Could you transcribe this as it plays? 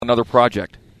another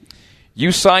project.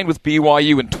 You signed with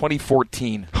BYU in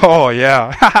 2014. Oh,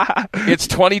 yeah. It's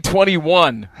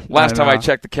 2021. Last time I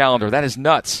checked the calendar. That is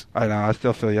nuts. I know. I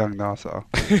still feel young now, so.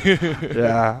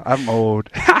 Yeah, I'm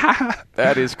old.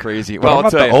 That is crazy. Well, I'm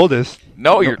not the oldest.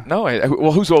 No, you're no.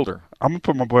 Well, who's older? I'm gonna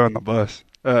put my boy on the bus.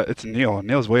 It's Neil.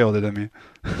 Neil's way older than me.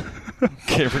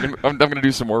 Okay, I'm gonna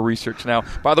do some more research now.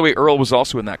 By the way, Earl was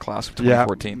also in that class of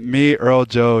 2014. Yeah, me, Earl,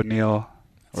 Joe, Neil.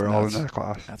 We're all in that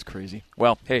class. That's crazy.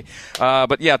 Well, hey,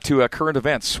 but yeah, to current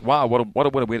events. Wow, what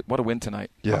a win tonight.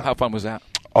 Yeah. How fun was that?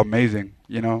 Amazing.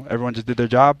 You know, everyone just did their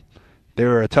job. They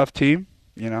were a tough team.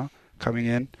 You know, coming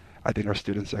in. I think our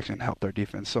student section helped our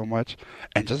defense so much.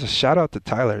 And just a shout out to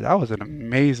Tyler. That was an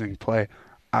amazing play.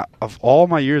 Of all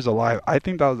my years alive, I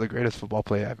think that was the greatest football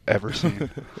play I've ever seen.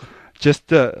 Just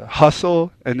to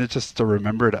hustle and just to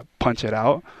remember to punch it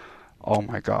out. Oh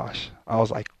my gosh. I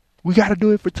was like, we got to do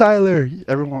it for Tyler.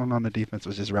 Everyone on the defense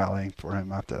was just rallying for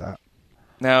him after that.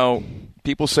 Now,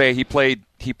 people say he played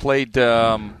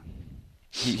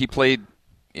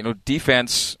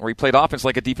defense, or he played offense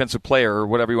like a defensive player, or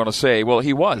whatever you want to say. Well,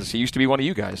 he was. He used to be one of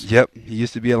you guys. Yep. He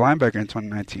used to be a linebacker in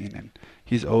 2019, and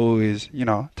he's always,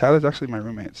 Tyler's actually my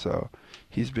roommate, so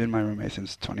he's been my roommate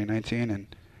since 2019, and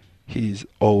he's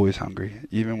always hungry.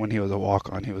 Even when he was a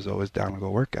walk-on, he was always down to go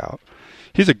work out.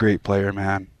 He's a great player,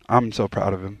 man. I'm so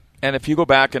proud of him. And if you go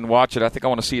back and watch it, I think I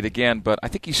want to see it again, but I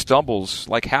think he stumbles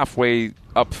like halfway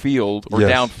upfield or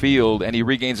downfield, and he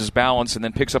regains his balance and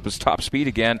then picks up his top speed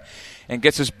again and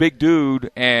gets this big dude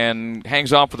and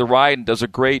hangs on for the ride and does a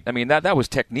great – I mean, that was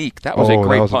technique. That was a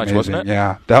great punch, amazing. Wasn't it?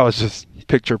 Yeah, that was just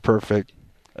picture perfect,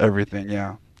 everything,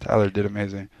 yeah. Tyler did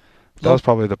amazing. That was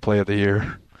probably the play of the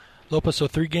year. Lopa, so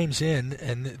 3 games in,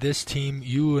 and this team,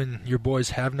 you and your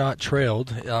boys have not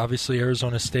trailed. Obviously,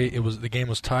 Arizona State, the game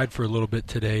was tied for a little bit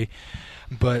today,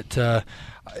 but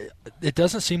it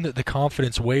doesn't seem that the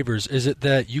confidence wavers. Is it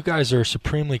that you guys are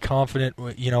supremely confident,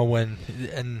 when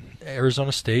in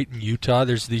Arizona State and Utah,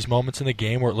 there's these moments in the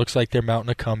game where it looks like they're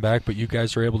mounting a comeback, but you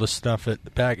guys are able to snuff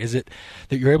it back? Is it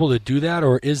that you're able to do that,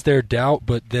 or is there doubt,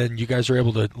 but then you guys are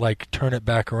able to, turn it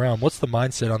back around? What's the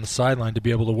mindset on the sideline to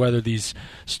be able to weather these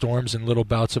storms and little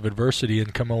bouts of adversity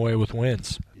and come away with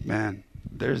wins? Man,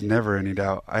 there's never any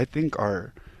doubt. I think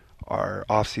our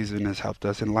off-season has helped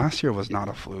us, and last year was not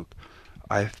a fluke.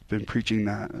 I've been preaching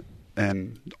that,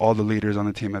 and all the leaders on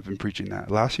the team have been preaching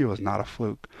that. Last year was not a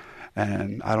fluke,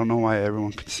 and I don't know why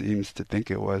everyone seems to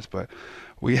think it was, but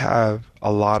we have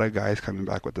a lot of guys coming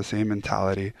back with the same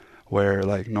mentality where,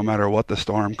 no matter what the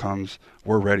storm comes,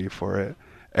 we're ready for it.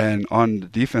 And on the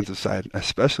defensive side,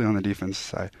 especially on the defensive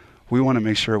side, we want to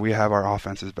make sure we have our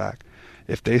offenses back.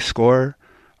 If they score,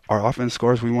 our offense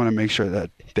scores, we want to make sure that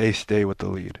they stay with the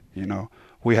lead,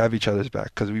 We have each other's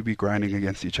back because we be grinding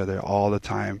against each other all the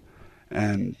time.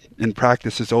 And in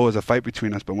practice, it's always a fight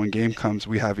between us, but when game comes,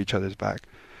 we have each other's back.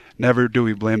 Never do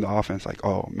we blame the offense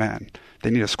oh, man, they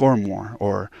need to score more.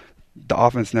 Or the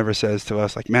offense never says to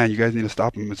us, man, you guys need to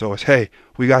stop them. It's always, hey,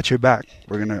 we got your back.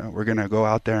 We're gonna go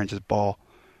out there and just ball.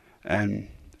 And,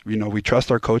 we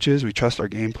trust our coaches. We trust our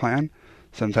game plan.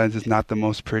 Sometimes it's not the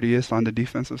most prettiest on the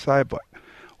defensive side, but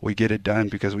we get it done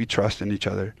because we trust in each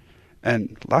other.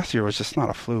 And last year was just not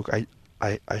a fluke.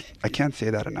 I can't say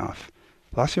that enough.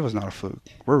 Last year was not a fluke.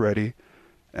 We're ready,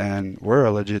 and we're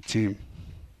a legit team.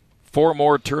 4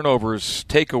 more turnovers,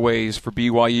 takeaways for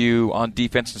BYU on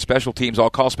defense and special teams. I'll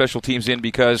call special teams in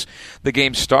because the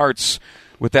game starts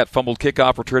with that fumbled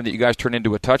kickoff return that you guys turn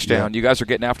into a touchdown. You guys are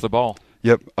getting after the ball.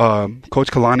 Yep.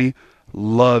 Coach Kalani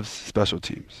loves special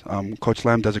teams. Coach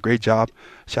Lamb does a great job.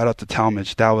 Shout out to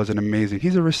Talmadge. That was an amazing.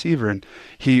 He's a receiver, and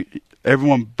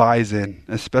everyone buys in,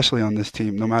 especially on this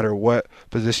team. No matter what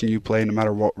position you play, no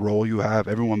matter what role you have,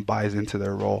 everyone buys into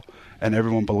their role, and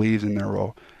everyone believes in their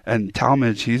role. And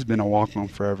Talmadge, he's been a walk-on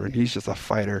forever, and he's just a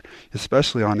fighter,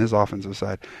 especially on his offensive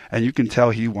side. And you can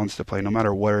tell he wants to play no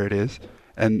matter where it is.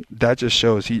 And that just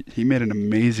shows he made an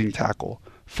amazing tackle,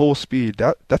 full speed.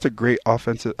 That's a great a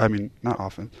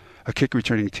kick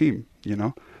returning team,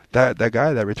 That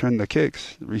guy that returned the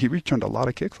kicks, he returned a lot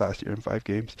of kicks last year in 5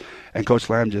 games. And Coach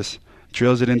Lamb just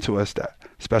drills it into us that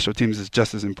special teams is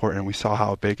just as important. We saw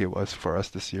how big it was for us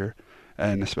this year,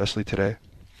 and especially today.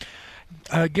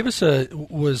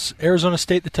 Was Arizona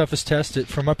State the toughest test?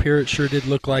 From up here, it sure did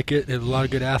look like it. It had a lot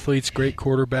of good athletes, great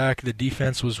quarterback. The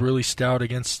defense was really stout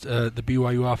against the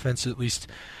BYU offense, at least,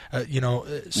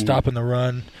 stopping the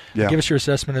run. Yeah. Give us your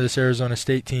assessment of this Arizona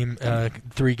State team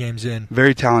 3 games in.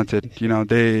 Very talented.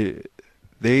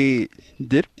 They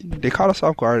caught us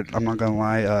off guard, I'm not going to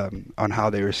lie, on how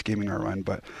they were scheming our run.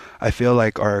 But I feel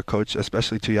like our coach,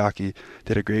 especially Tuyaki,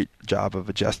 did a great job of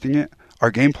adjusting it.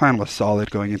 our game plan was solid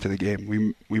going into the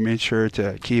game. We made sure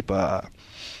to keep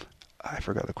I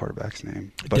forgot the quarterback's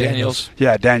name. But Daniels.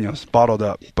 Yeah, Daniels bottled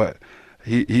up, but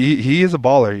he is a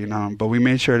baller, you know. But we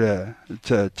made sure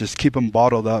to just keep him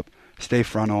bottled up, stay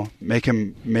frontal, make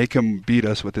him beat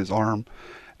us with his arm,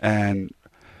 and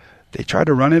they tried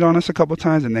to run it on us a couple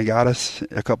times, and they got us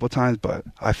a couple times. But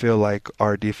I feel like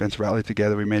our defense rallied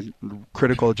together. We made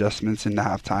critical adjustments in the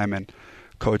halftime, and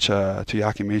Coach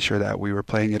Tuiaki made sure that we were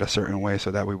playing it a certain way so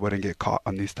that we wouldn't get caught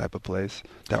on these type of plays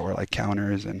that were like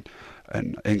counters and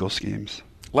angle schemes.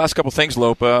 Last couple things,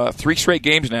 Lopa. 3 straight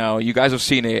games now. You guys have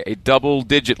seen a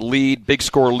double-digit lead, big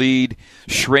score lead,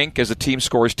 shrink as the team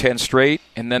scores 10 straight.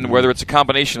 And then whether it's a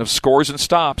combination of scores and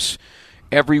stops,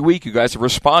 every week you guys have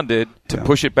responded to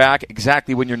push it back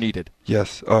exactly when you're needed.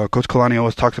 Yes. Coach Kalani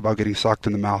always talks about getting socked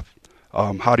in the mouth.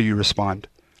 How do you respond?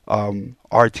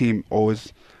 Our team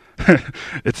always...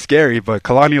 it's scary, but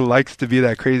Kalani likes to be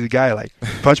that crazy guy, like,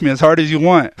 punch me as hard as you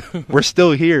want. We're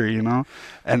still here, you know?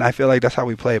 And I feel like that's how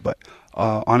we play. But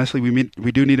honestly,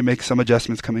 we do need to make some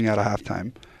adjustments coming out of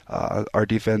halftime. Our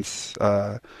defense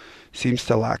seems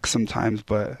to lack sometimes,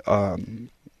 but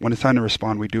when it's time to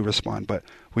respond, we do respond. But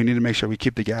we need to make sure we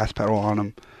keep the gas pedal on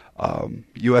them.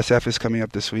 USF is coming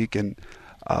up this week, and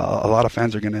a lot of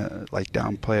fans are going to like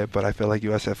downplay it, but I feel like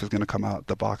USF is going to come out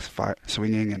the box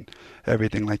swinging and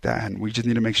everything like that, and we just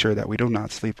need to make sure that we do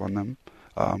not sleep on them.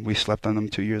 We slept on them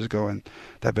 2 years ago, and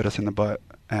that bit us in the butt.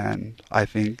 And I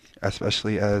think,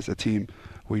 especially as a team,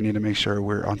 we need to make sure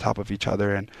we're on top of each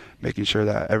other and making sure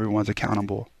that everyone's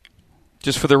accountable.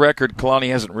 Just for the record,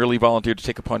 Kalani hasn't really volunteered to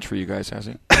take a punch for you guys, has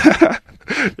he?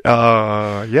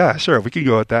 Yeah, sure. We can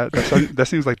go with that. That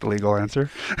seems like the legal answer.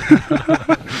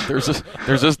 There's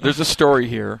a story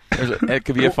here. It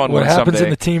could be a fun one someday. What happens in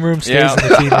the team room stays in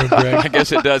the team room, Greg. I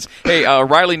guess it does. Hey,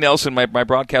 Riley Nelson, my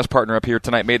broadcast partner up here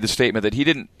tonight, made the statement that he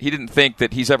didn't think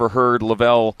that he's ever heard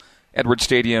Lavelle Edwards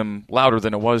Stadium louder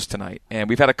than it was tonight. And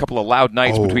we've had a couple of loud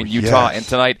nights between Utah and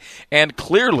tonight. And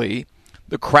clearly,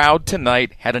 the crowd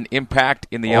tonight had an impact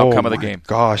in the outcome of the game.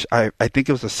 Gosh, I think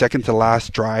it was the second to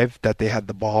last drive that they had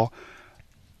the ball.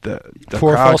 The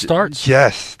 4 false starts?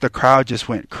 Yes, the crowd just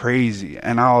went crazy.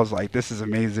 And I was like, this is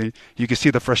amazing. You could see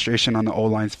the frustration on the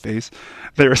O-line's face.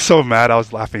 They were so mad, I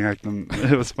was laughing at them.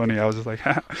 It was funny. I was just like,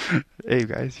 hey,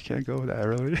 guys, you can't go that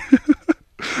early.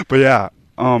 But yeah,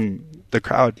 the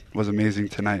crowd was amazing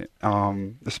tonight,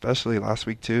 especially last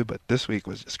week too, but this week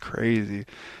was just crazy.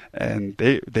 And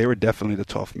they were definitely the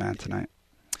 12th man tonight.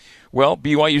 Well,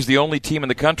 BYU is the only team in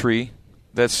the country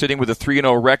that's sitting with a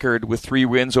 3-0 record with 3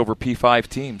 wins over P5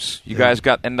 teams. You guys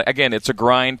got, and again, it's a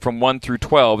grind from 1 through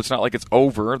 12. It's not like it's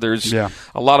over. There's a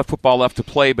lot of football left to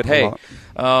play, but hey,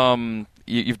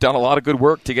 you've done a lot of good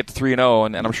work to get to 3-0,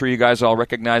 and I'm sure you guys all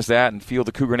recognize that and feel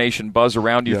the Cougar Nation buzz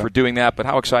around you for doing that. But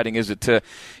how exciting is it to,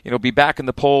 be back in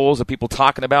the polls, the people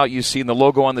talking about you, seeing the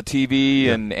logo on the TV,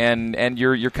 and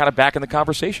you're kind of back in the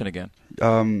conversation again?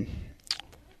 I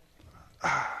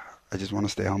just want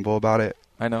to stay humble about it.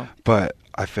 I know, but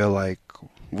I feel like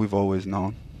we've always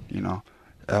known.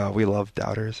 We love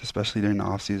doubters, especially during the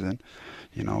off season.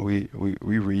 We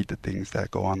read the things that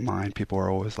go online. People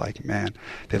are always like, man,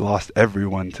 they lost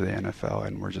everyone to the NFL.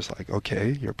 And we're just like,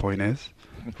 okay, your point is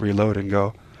reload and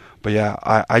go. But yeah,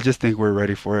 I just think we're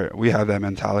ready for it. We have that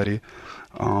mentality.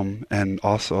 And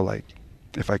also, like,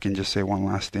 if I can just say one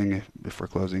last thing if we're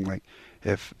closing, like,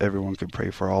 if everyone could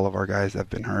pray for all of our guys that have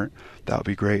been hurt, that would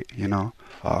be great,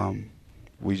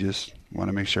 We just want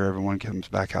to make sure everyone comes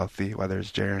back healthy, whether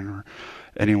it's Jaren or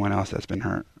anyone else that's been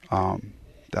hurt.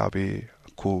 That would be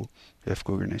cool if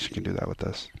Cougar Nation can do that with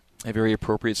us. A very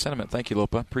appropriate sentiment. Thank you,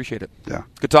 Lopa. Appreciate it. Yeah.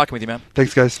 Good talking with you, man.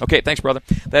 Thanks, guys. Okay, thanks, brother.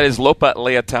 That is Lopa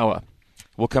Leataua.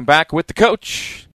 We'll come back with the coach